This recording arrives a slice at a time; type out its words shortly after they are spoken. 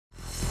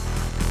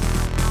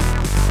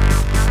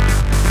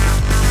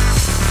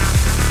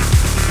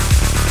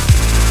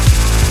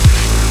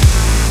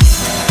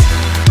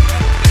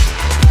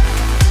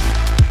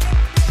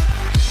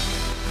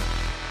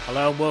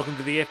Hello and welcome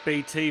to the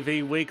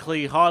FBTV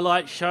Weekly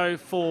Highlight Show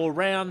for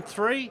Round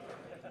 3.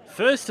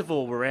 First of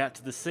all, we're out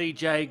to the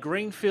CJ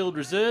Greenfield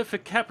Reserve for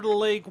Capital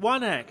League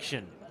 1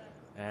 action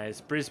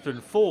as Brisbane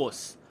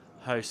Force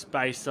hosts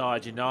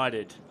Bayside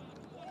Utd.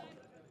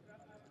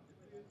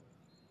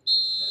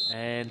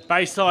 And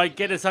Bayside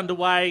get us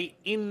underway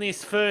in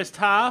this first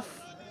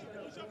half.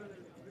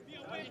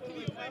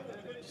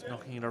 Just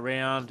knocking it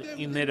around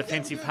in their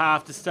defensive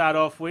half to start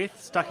off with.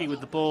 Stuckey with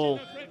the ball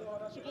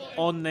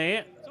on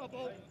there.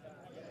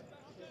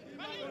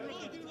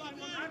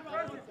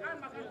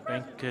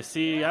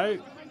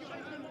 Bankasio.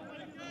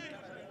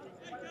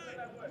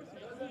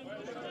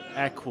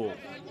 Aquil.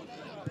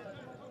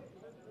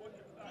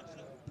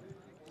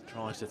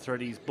 Tries to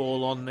thread his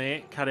ball on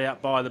there. Cut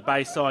out by the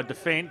Bayside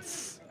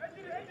defence.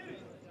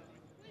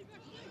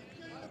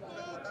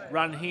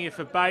 Run here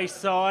for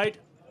Bayside.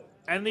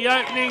 And the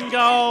opening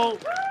goal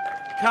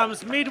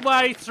comes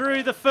midway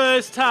through the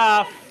first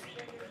half.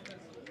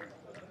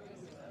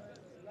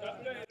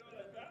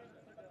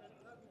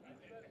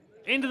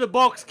 Into the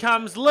box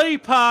comes Lee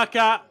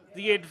Parker,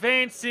 the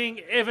advancing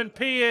Evan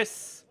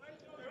Pearce,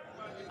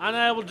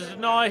 unable to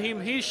deny him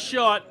his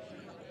shot.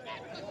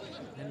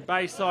 And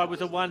Bayside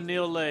with a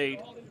 1-0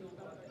 lead.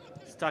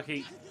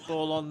 Stuckey,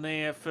 ball on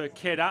there for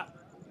Kedda.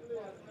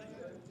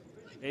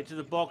 Edge of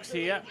the box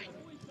here.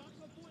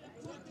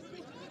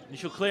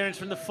 Initial clearance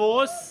from the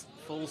Force.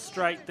 Full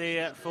straight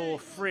there for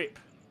Fripp,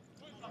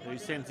 who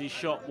sends his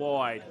shot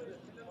wide.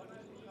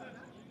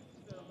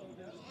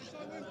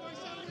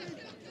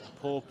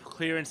 Poor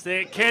clearance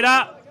there.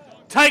 Kedda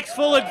takes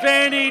full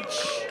advantage.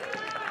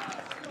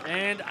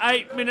 And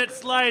 8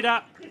 minutes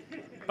later,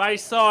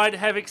 Bayside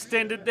have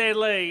extended their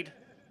lead.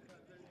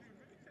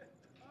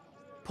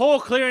 Poor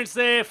clearance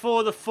there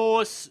for the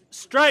Force.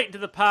 Straight into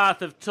the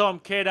path of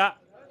Tom Kedda.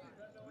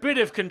 Bit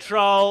of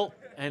control.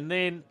 And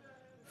then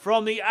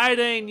from the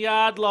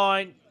 18-yard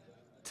line,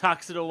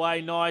 tucks it away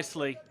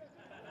nicely.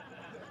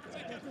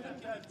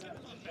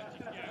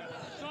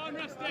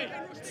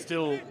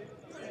 Still,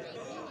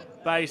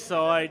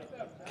 Bayside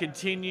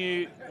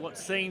continue what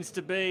seems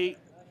to be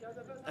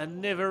a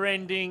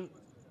never-ending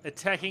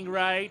attacking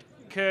raid.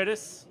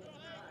 Curtis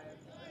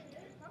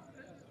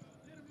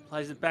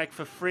plays it back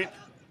for Fripp.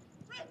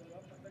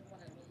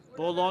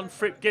 Ball on,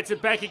 Fripp gets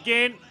it back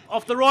again.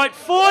 Off the right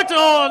foot,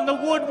 on the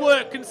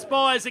woodwork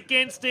conspires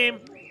against him.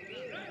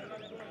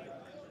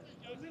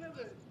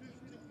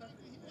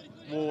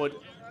 Ward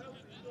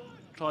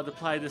tried to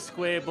play the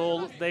square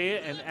ball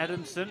there, and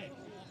Adamson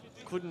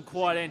couldn't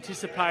quite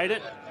anticipate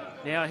it.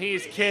 Now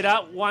here's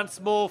Kedda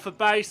once more for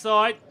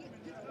Bayside.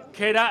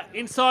 Kedda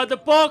inside the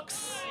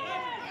box.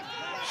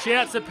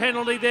 Shouts a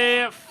penalty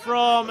there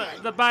from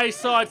the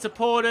Bayside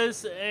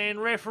supporters,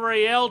 and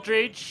referee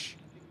Eldridge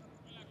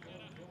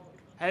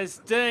has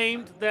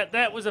deemed that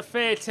that was a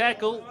fair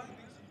tackle.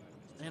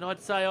 And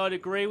I'd say I'd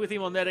agree with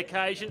him on that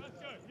occasion.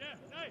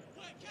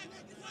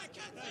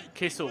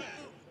 Kissel.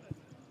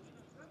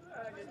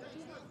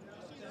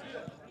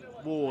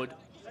 Ward.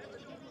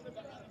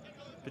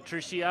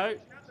 Patricio.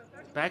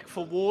 Back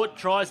for Ward,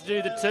 tries to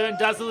do the turn,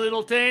 does a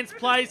little dance,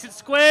 plays it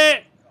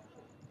square.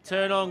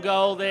 Turn on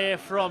goal there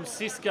from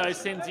Cisco,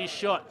 sends his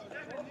shot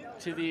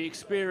to the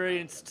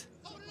experienced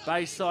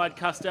Bayside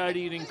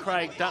custodian in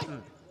Craig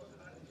Dutton.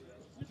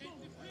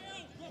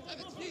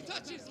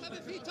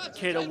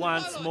 Kedda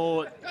once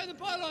more,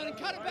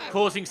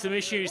 causing some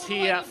issues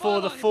here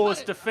for the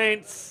Force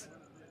defence.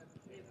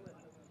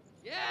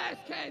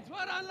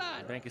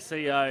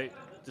 Bankasio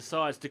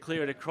decides to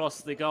clear it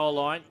across the goal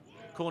line.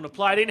 Corner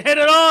played in,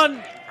 headed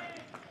on!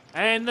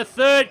 And the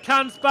third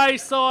comes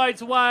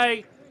Bayside's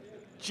way.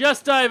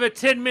 Just over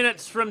 10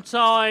 minutes from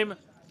time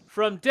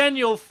from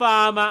Daniel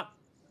Farmer.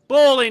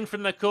 Ball in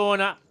from the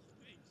corner.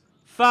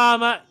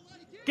 Farmer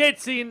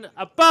gets in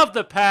above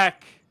the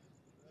pack.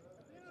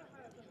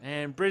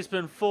 And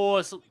Brisbane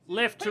Force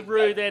left to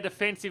rue their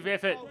defensive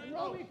effort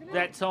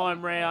that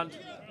time round.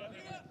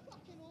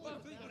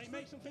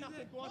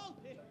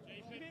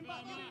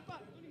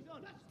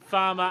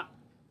 Farmer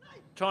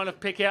trying to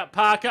pick out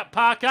Parker.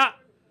 Parker.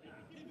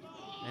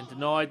 And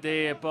denied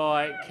there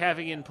by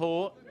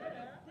Cavian-Port.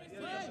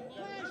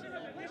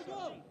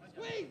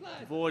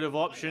 Void of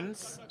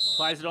options.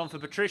 Plays it on for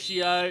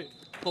Patricio.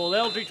 Paul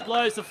Eldridge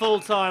blows the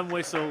full-time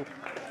whistle.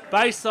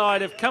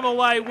 Bayside have come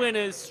away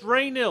winners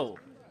 3-0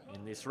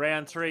 in this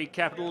Round 3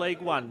 Capital League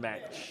 1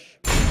 match.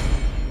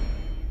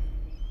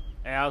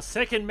 Our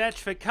second match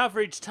for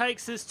coverage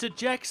takes us to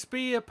Jack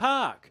Spear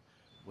Park,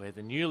 where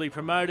the newly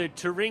promoted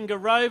Taringa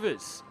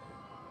Rovers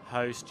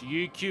host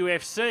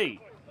UQFC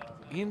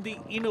in the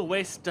Inner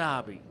West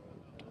Derby.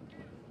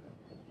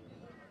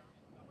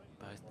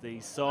 Both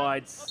these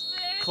sides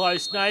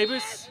close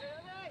neighbours.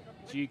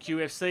 It's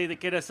UQFC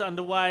that get us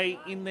underway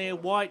in their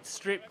white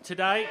strip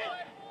today.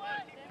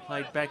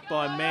 Played back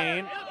by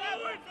Mann.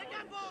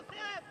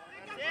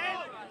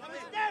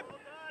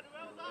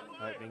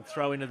 Opening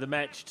throw into the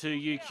match to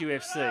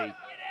UQFC.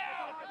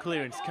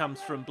 Clearance comes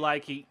from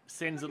Blakey,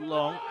 sends it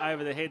long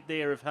over the head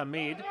there of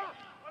Hamid.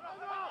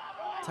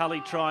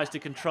 Tully tries to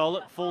control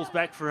it, falls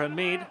back for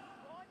Hamid.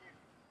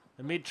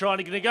 Amid trying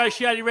to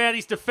negotiate around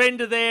his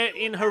defender there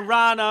in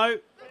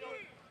Hirano.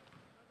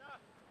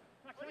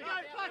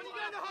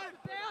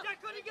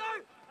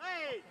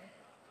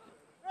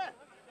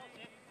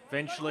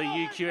 Eventually,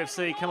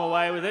 UQFC come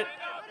away with it.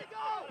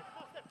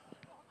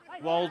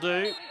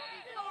 Waldo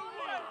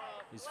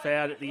is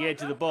fouled at the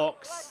edge of the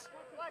box.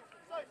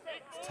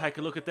 Let's take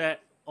a look at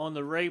that on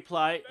the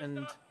replay,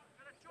 and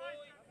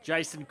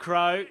Jason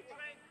Crowe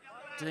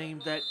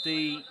deemed that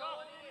the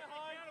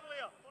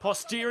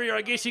posterior,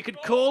 I guess you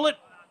could call it,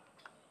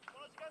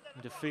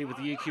 interfered with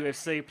the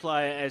UQFC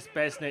player as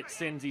Basnet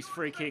sends his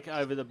free kick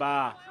over the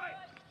bar.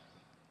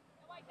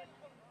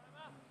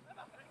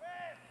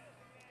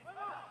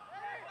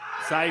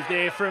 Save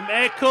there from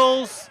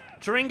Eccles.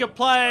 Taringa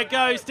player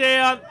goes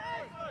down.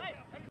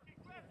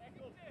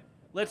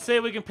 Let's see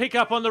if we can pick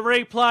up on the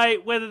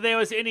replay whether there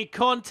was any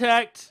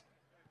contact.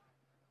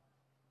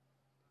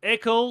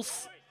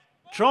 Eccles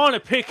trying to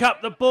pick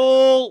up the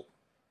ball.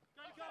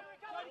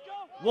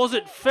 Was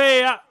it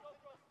fair?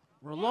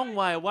 We're a long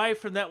way away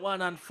from that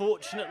one,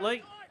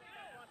 unfortunately.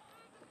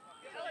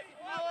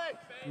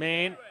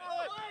 Man.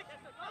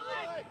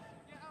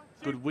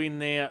 Good win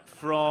there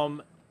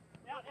from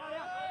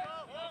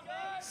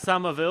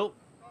Somerville.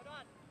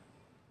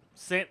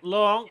 Sent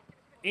long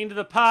into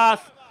the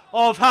path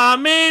of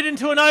Hamid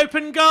into an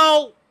open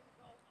goal.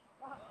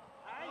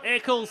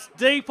 Eccles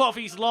deep off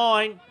his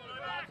line.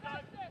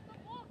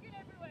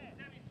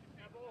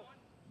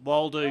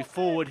 Waldo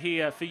forward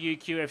here for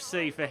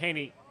UQFC for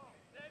Henny.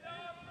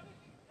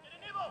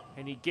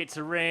 And he gets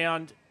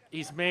around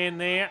his man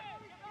there.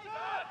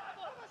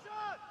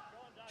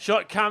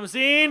 Shot comes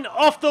in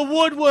off the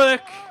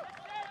woodwork.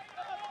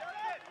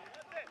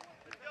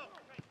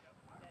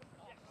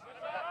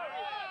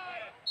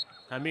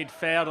 Hamid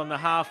fouled on the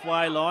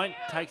halfway line.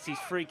 Takes his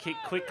free kick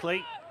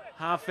quickly.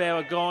 Half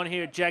hour gone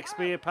here at Jack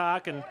Spear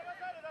Park, and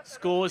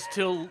scores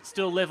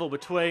still level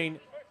between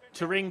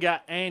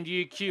Taringa and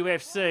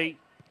UQFC.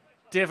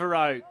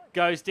 Devereaux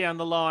goes down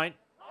the line.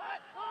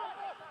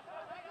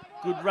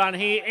 Good run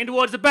here in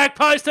towards the back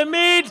post.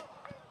 Hamid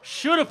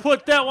should have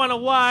put that one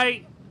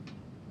away.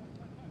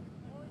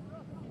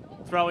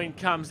 Throw in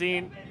comes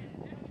in.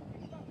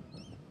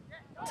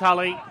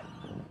 Tully.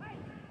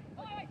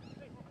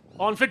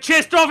 On for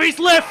Chester off his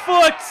left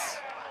foot.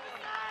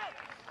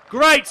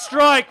 Great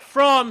strike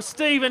from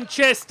Stephen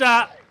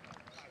Chester.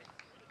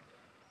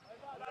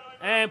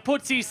 And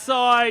puts his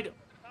side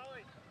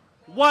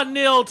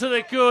 1-0 to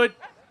the good.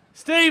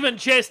 Stephen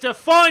Chester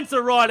finds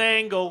the right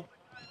angle.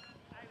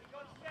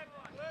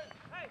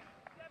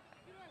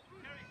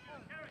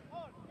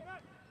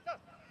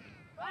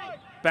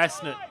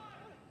 Basnet.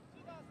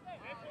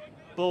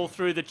 Ball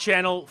through the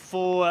channel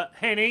for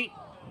Henny.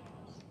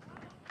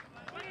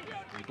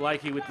 And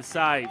Blakey with the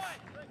save.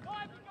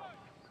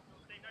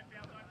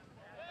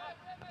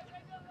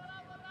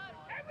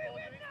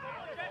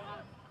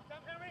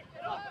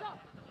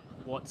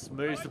 Watts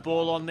moves the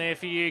ball on there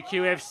for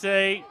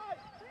UQFC.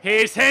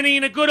 Here's Henny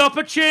in a good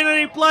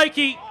opportunity.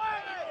 Blakey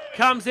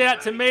comes out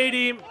to meet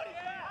him.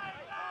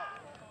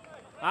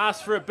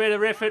 Asks for a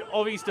better effort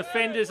of his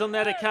defenders on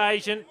that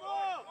occasion.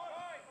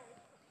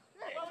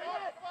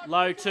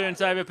 Lowe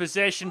turns over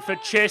possession for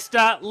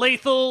Chester.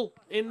 Lethal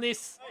in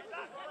this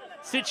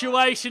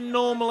situation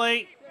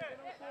normally.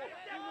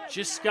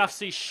 Just scuffs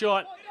his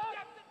shot.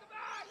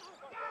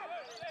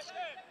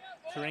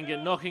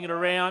 Taringa knocking it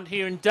around.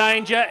 Here in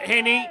danger.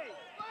 Henny.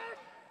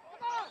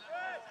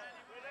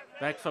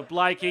 Back for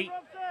Blakey.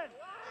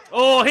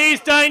 Oh, here's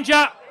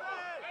danger.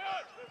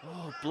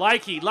 Oh,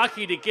 Blakey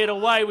lucky to get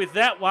away with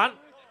that one.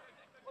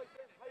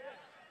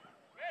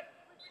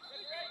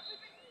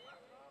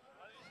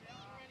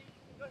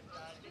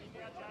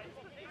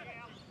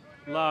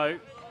 Low.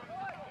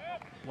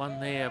 One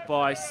there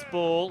by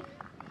Spall.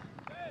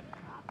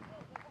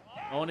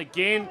 On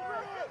again.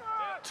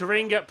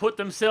 Taringa put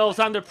themselves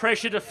under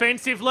pressure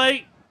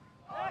defensively.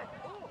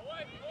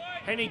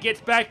 Henny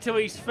gets back to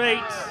his feet.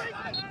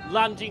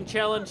 Lunging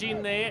challenge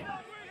in there.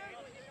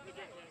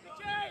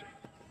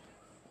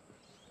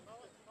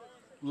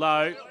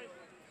 Low.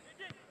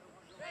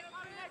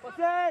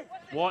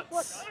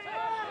 Watts.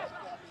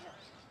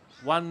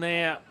 One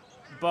there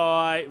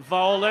by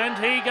Voland.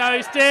 He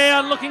goes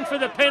down looking for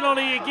the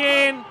penalty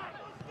again.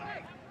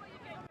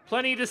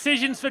 Plenty of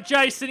decisions for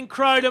Jason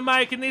Crowe to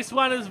make in this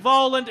one as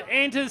Voland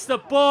enters the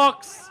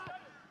box.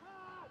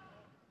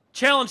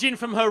 Challenge in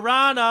from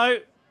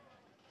Hirano.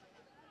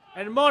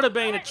 And it might have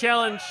been a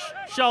challenge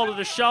shoulder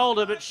to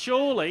shoulder, but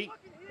surely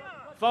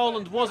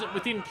Voland wasn't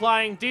within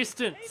playing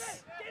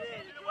distance.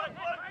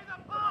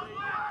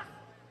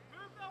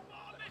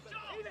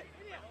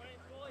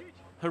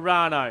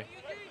 Hirano.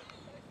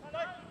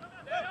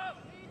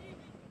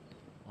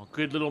 Oh,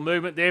 good little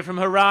movement there from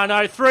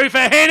Hirano. Through for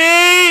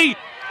Henny!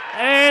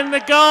 And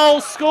the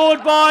goal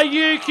scored by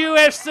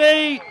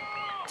UQFC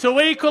to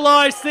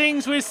equalise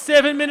things with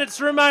 7 minutes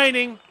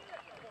remaining.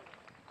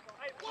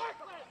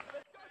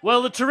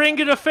 Well, the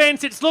Taringa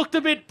defence, it's looked a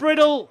bit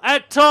brittle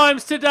at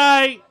times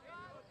today.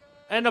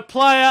 And a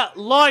player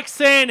like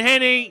San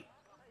Henny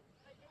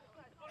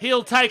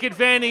He'll take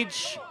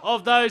advantage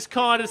of those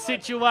kind of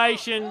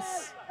situations.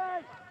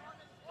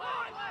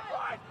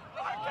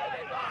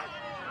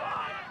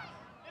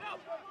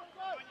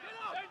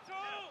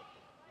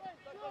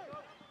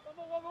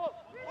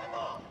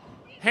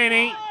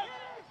 Henny,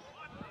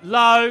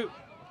 low.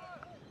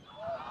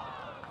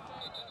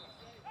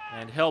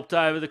 And helped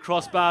over the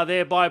crossbar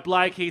there by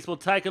Blakey's. We'll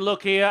take a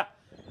look here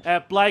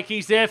at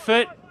Blakey's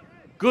effort.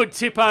 Good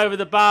tip over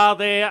the bar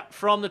there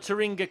from the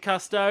Taringa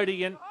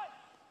custodian.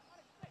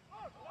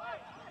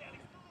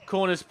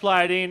 Corners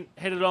played in,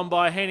 headed on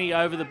by Henny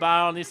over the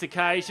bar on this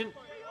occasion.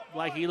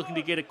 Blakey looking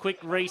to get a quick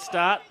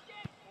restart.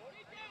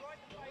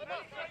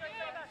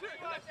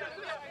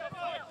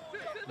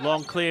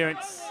 Long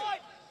clearance.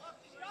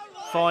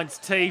 Finds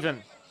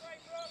Teven.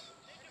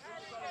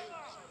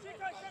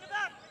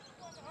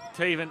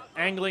 Teven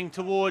angling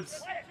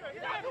towards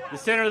the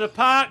centre of the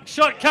park.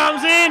 Shot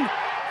comes in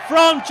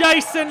from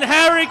Jason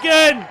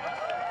Harrigan.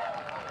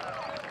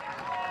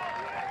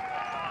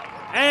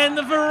 And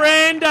the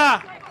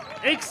veranda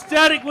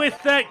ecstatic with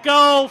that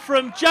goal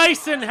from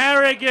Jason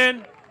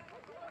Harrigan.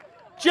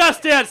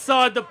 Just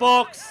outside the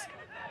box.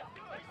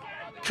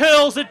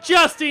 Curls it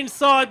just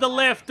inside the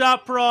left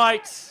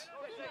upright.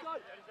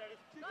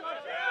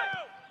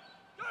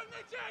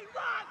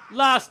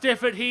 Last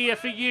effort here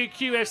for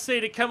UQFC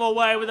to come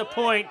away with a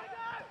point.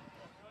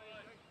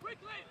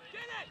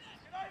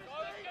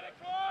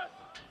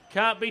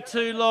 Can't be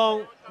too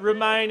long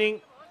remaining.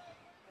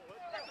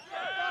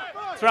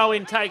 Throw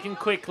in taken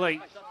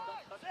quickly.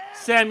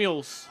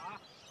 Samuels.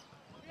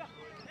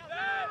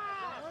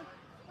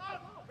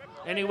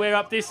 Anywhere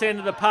up this end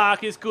of the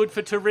park is good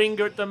for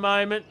Taringa at the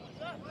moment.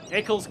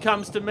 Eccles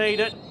comes to meet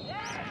it.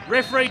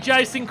 Referee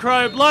Jason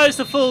Crowe blows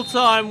the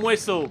full-time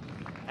whistle.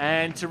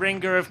 And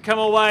Taringa have come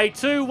away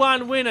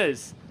 2-1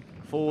 winners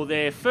for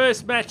their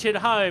first match at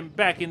home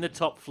back in the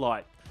top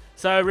flight.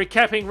 So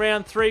recapping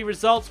round 3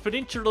 results,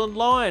 Peninsula and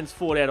Lions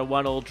fought out a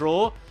 1-1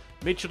 draw.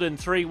 Mitchelton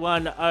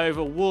 3-1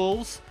 over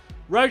Wolves.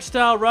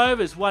 Rochedale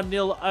Rovers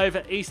 1-0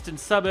 over Eastern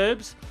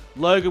Suburbs.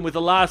 Logan with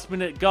a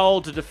last-minute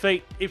goal to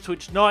defeat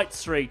Ipswich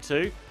Knights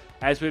 3-2.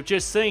 As we've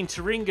just seen,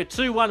 Taringa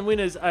 2-1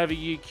 winners over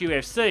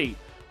UQFC,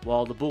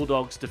 while the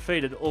Bulldogs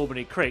defeated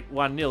Albany Creek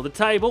 1-0. The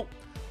table,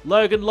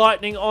 Logan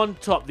Lightning on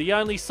top, the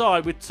only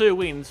side with 2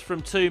 wins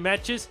from 2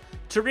 matches.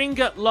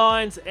 Taringa,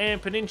 Lions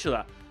and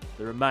Peninsula,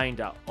 the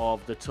remainder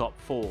of the top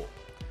 4.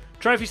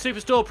 Trophy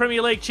Superstore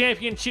Premier League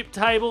Championship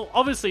table,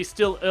 obviously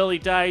still early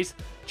days.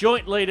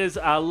 Joint leaders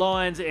are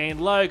Lions and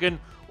Logan,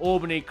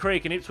 Albany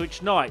Creek and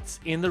Ipswich Knights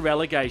in the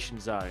relegation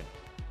zone.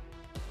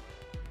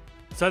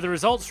 So the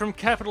results from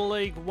Capital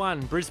League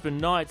 1, Brisbane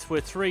Knights were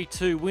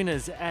 3-2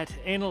 winners at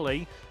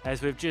Ennerley,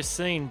 as we've just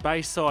seen.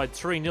 Bayside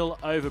 3-0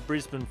 over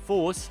Brisbane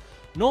Force.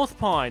 North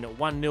Pine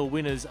 1-0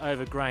 winners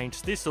over Grange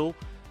Thistle.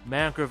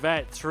 Mount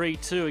Gravatt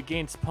 3-2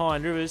 against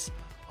Pine Rivers.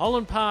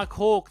 Holland Park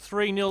Hawk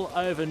 3-0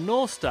 over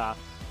North Star,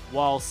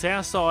 while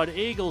Southside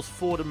Eagles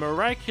fought a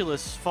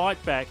miraculous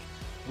fight back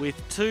with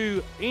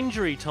 2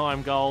 injury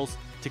time goals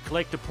to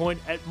collect a point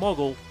at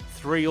Moggle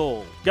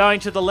 3-3. Going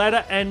to the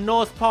ladder, and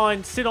North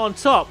Pine sit on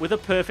top with a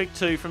perfect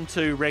 2 from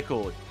 2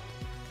 record.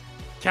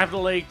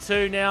 Capital League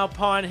 2 now,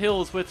 Pine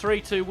Hills were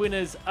 3-2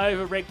 winners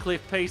over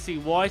Redcliffe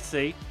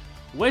PCYC.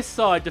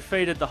 Westside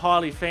defeated the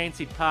highly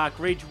fancied Park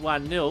Ridge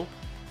 1-0.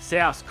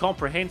 South's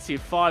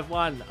comprehensive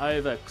 5-1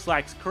 over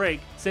Slacks Creek.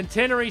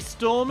 Centenary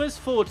Stormers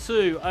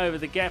 4-2 over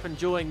the Gap,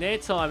 enjoying their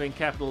time in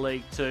Capital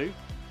League 2.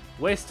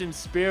 Western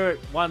Spirit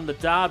won the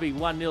derby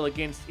 1-0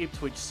 against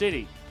Ipswich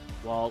City,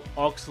 while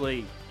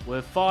Oxley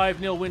were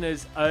 5-0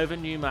 winners over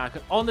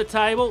Newmarket. On the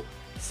table,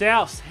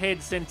 Souths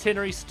head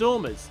Centenary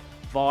Stormers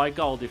via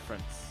goal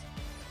difference.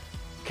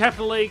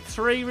 Capital League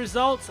 3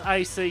 results,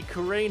 AC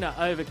Carina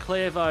over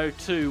Clairvaux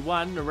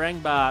 2-1.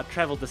 Narangba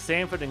travelled to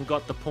Sanford and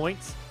got the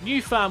points.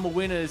 New Farm were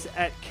winners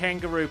at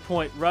Kangaroo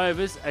Point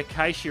Rovers.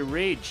 Acacia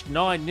Ridge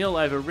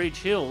 9-0 over Ridge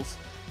Hills.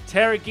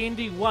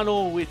 Tarragindi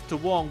 1-1 with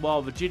Toowong,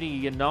 while Virginia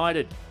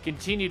United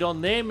continued on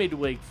their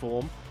midweek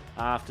form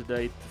after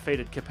they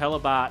defeated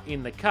Capella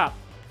in the Cup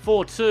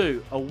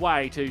 4-2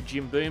 away to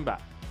Jimboomba.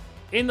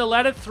 In the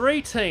ladder,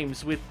 3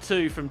 teams with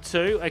 2 from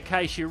 2,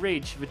 Acacia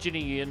Ridge,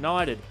 Virginia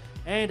United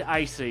and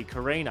AC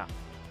Carina.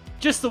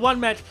 Just the one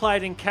match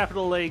played in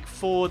Capital League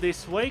 4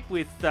 this week,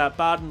 with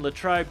Barden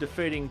Latrobe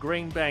defeating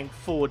Greenbank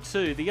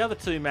 4-2. The other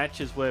 2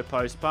 matches were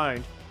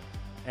postponed,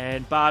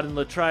 and Barden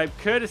Latrobe,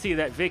 courtesy of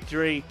that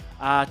victory,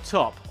 are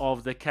top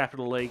of the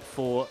Capital League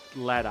 4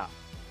 ladder.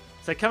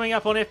 So coming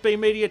up on FB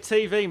Media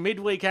TV,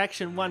 midweek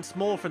action once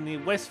more from the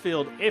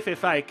Westfield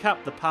FFA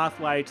Cup, the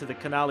pathway to the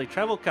Canali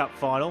Travel Cup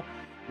final.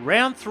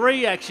 Round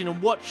 3 action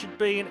and what should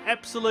be an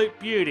absolute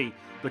beauty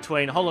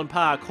between Holland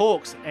Park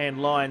Hawks and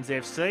Lions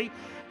FC.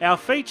 Our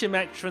feature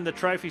match from the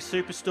Trophy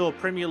Superstore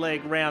Premier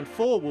League Round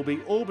 4 will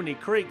be Albany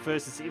Creek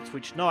versus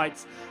Ipswich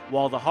Knights,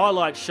 while the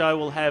highlight show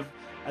will have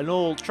an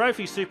all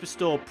Trophy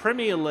Superstore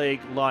Premier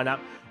League lineup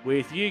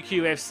with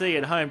UQFC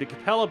at home to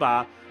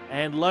Capella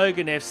and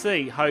Logan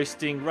FC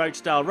hosting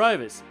Rochedale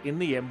Rovers in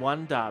the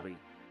M1 Derby.